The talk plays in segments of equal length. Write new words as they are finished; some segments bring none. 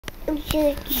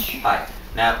Hi.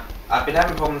 Now, I've been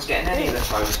having problems getting any of the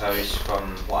photos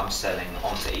from what I'm selling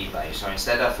onto eBay, so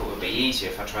instead I thought it would be easier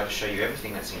if I tried to show you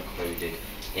everything that's included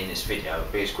in this video,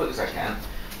 be as quick as I can.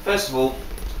 First of all,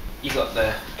 you've got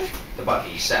the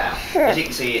buggy set out. As you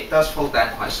can see, it does fold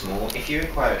down quite small. If you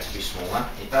require it to be smaller,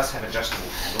 it does have adjustable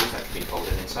handles that can be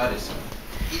folded inside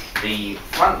itself. The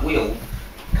front wheel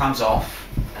comes off,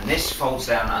 and this folds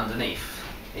down underneath,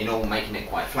 in all making it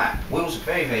quite flat. Wheels are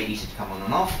very, very easy to come on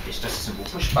and off. It's just a simple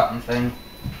push button thing,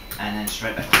 and then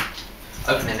straight back.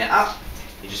 Opening it up,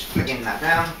 you're just flicking that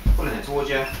down, pulling it towards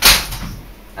you,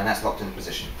 and that's locked into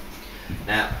position.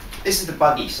 Now, this is the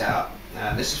buggy setup.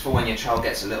 This is for when your child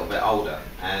gets a little bit older,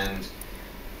 and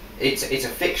it's a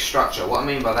fixed structure. What I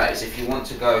mean by that is if you want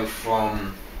to go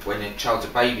from when your child's a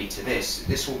baby to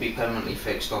this will be permanently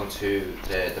fixed onto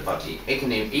the buggy. It can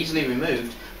be easily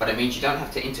removed, but it means you don't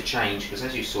have to interchange, because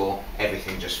as you saw,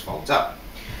 everything just folds up.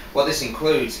 What this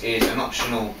includes is an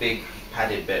optional big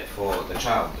padded bit for the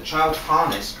child. The child's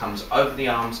harness comes over the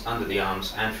arms, under the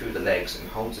arms, and through the legs, and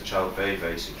holds the child very,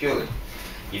 very securely.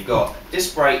 You've got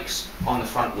disc brakes on the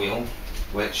front wheel,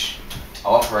 which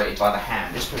are operated by the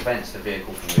hand. This prevents the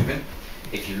vehicle from moving.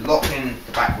 If you lock in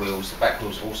the back wheels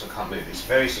also can't move. It's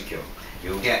very secure.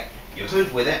 You'll get your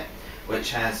hood with it,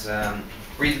 which has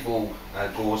breathable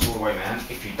gauze all the way around.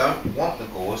 If you don't want the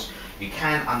gauze, you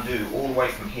can undo all the way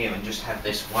from here and just have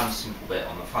this one simple bit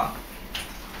on the front.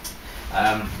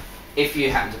 If you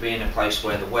happen to be in a place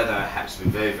where the weather happens to be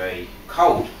very, very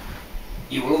cold,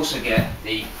 you will also get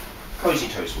the Cozy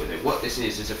Toast with it. What this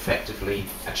is effectively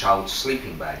a child's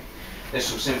sleeping bag.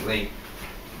 This will simply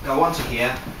go onto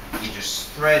here, you just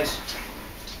thread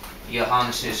your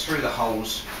harnesses through the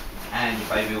holes, and your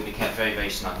baby will be kept very,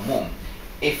 very snug and warm.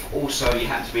 If also you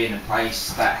happen to be in a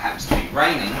place that happens to be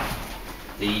raining,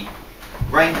 the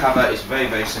rain cover is very,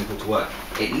 very simple to work.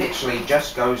 It literally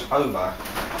just goes over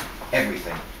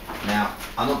everything. Now,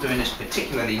 I'm not doing this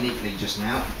particularly neatly just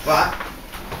now, but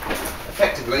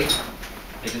effectively,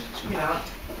 it just,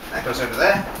 that goes over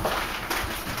there,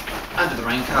 under the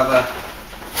rain cover,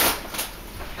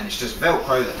 and it's just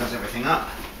Velcro that does everything up,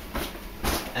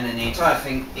 and then the entire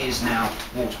thing is now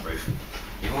waterproof.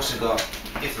 You've also got,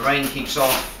 if the rain keeps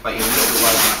off but you're a little bit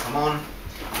worried it might come on,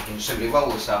 you can simply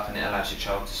roll this up and it allows your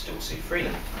child to still see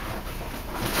freely.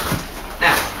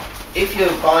 Now, if you're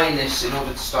buying this in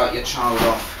order to start your child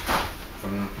off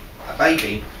from a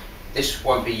baby, this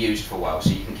won't be used for a while, so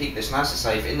you can keep this nice and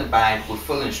safe in the bag with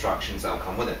full instructions that will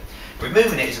come with it.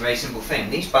 Removing it is a very simple thing.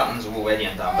 These buttons are already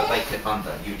undone, but they clip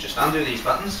under. You just undo these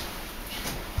buttons.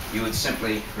 You would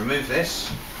simply remove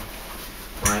this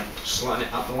by sliding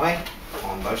it up the way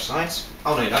on both sides.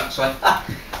 Oh no, you don't, sorry. I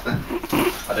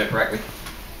do it correctly.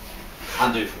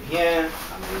 Undo from here,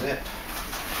 undo it.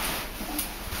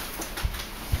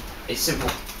 It's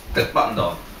simple. Clip buttoned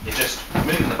on. You're just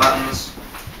removing the buttons.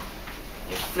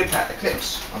 You flip out the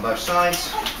clips on both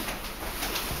sides,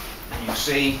 and you'll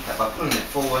see that by pulling it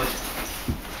forward,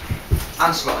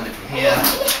 unslotting it from here,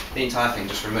 the entire thing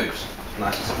just removes.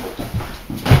 Nice and simple.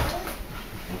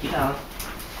 Thank you,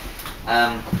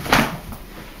 darling.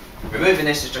 Removing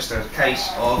this is just a case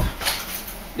of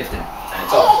lifting, and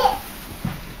it's off.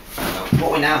 So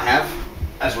what we now have,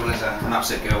 as well as an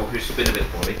upset girl who's been a bit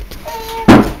poorly,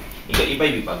 you got your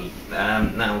baby buggy.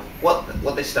 Now,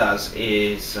 what this does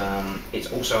is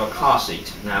it's also a car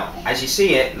seat. Now, as you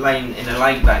see it laying in a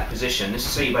laid back position, this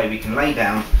is so your baby can lay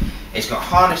down. It's got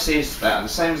harnesses that are the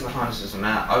same as the harnesses on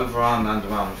that, overarm,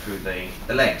 underarm, and through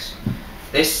the legs.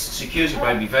 This secures your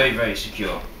baby very, very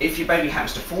secure. If your baby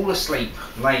happens to fall asleep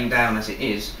laying down as it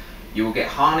is, you will get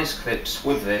harness clips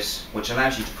with this, which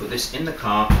allows you to put this in the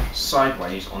car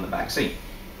sideways on the back seat.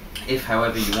 If,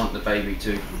 however, you want the baby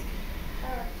to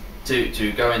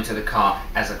go into the car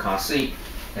as a car seat,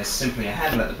 there's simply a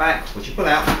handle at the back which you pull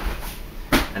out,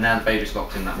 and now the baby's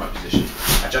locked in that right position.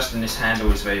 Adjusting this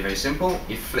handle is very, very simple.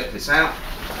 You flick this out,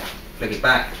 flick it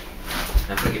back,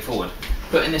 and flick it forward.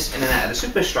 Putting this in and out of the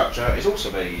superstructure is also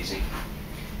very easy.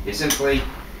 You simply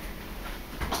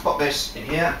pop this in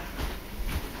here,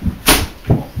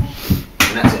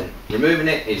 and that's it. Removing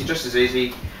it is just as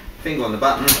easy. Finger on the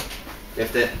button,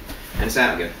 lift it, and it's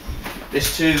out again.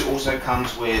 This too also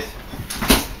comes with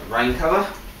a rain cover.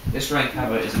 This rain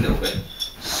cover is a little bit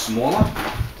smaller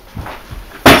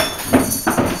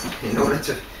in order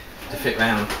to fit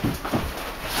round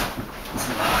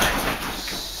like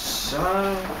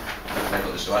so. I've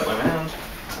got this the right way around.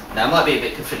 Now, I might be a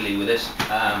bit fiddly with this,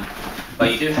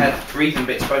 but you do have breathing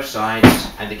bits both sides,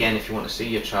 and again, if you want to see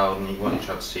your child and you want your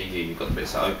child to see you, you've got the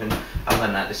bits that open. Other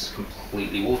than that, this is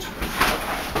completely waterproof.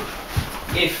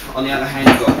 If, on the other hand,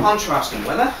 you've got contrasting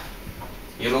weather,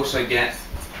 you'll also get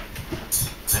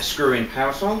a screw-in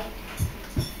parasol,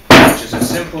 which is as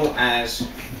simple as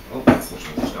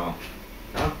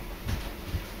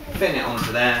fitting it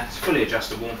onto there. It's fully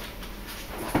adjustable,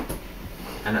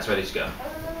 and that's ready to go.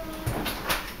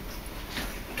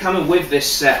 Coming with this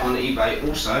set on eBay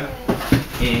also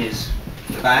is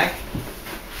the bag.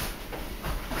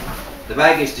 The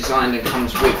bag is designed and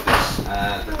comes with this.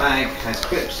 The bag has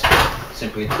clips,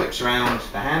 simply clips around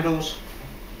the handles,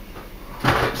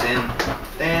 clips in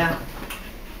there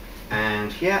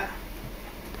and here,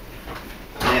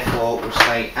 and therefore will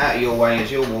stay out of your way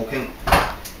as you're walking.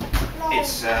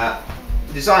 It's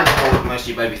designed to hold most of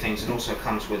your baby things, and also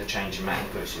comes with a changing mat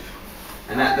inclusive.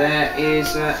 And that there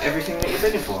is everything that you're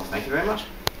bidding for. Thank you very much.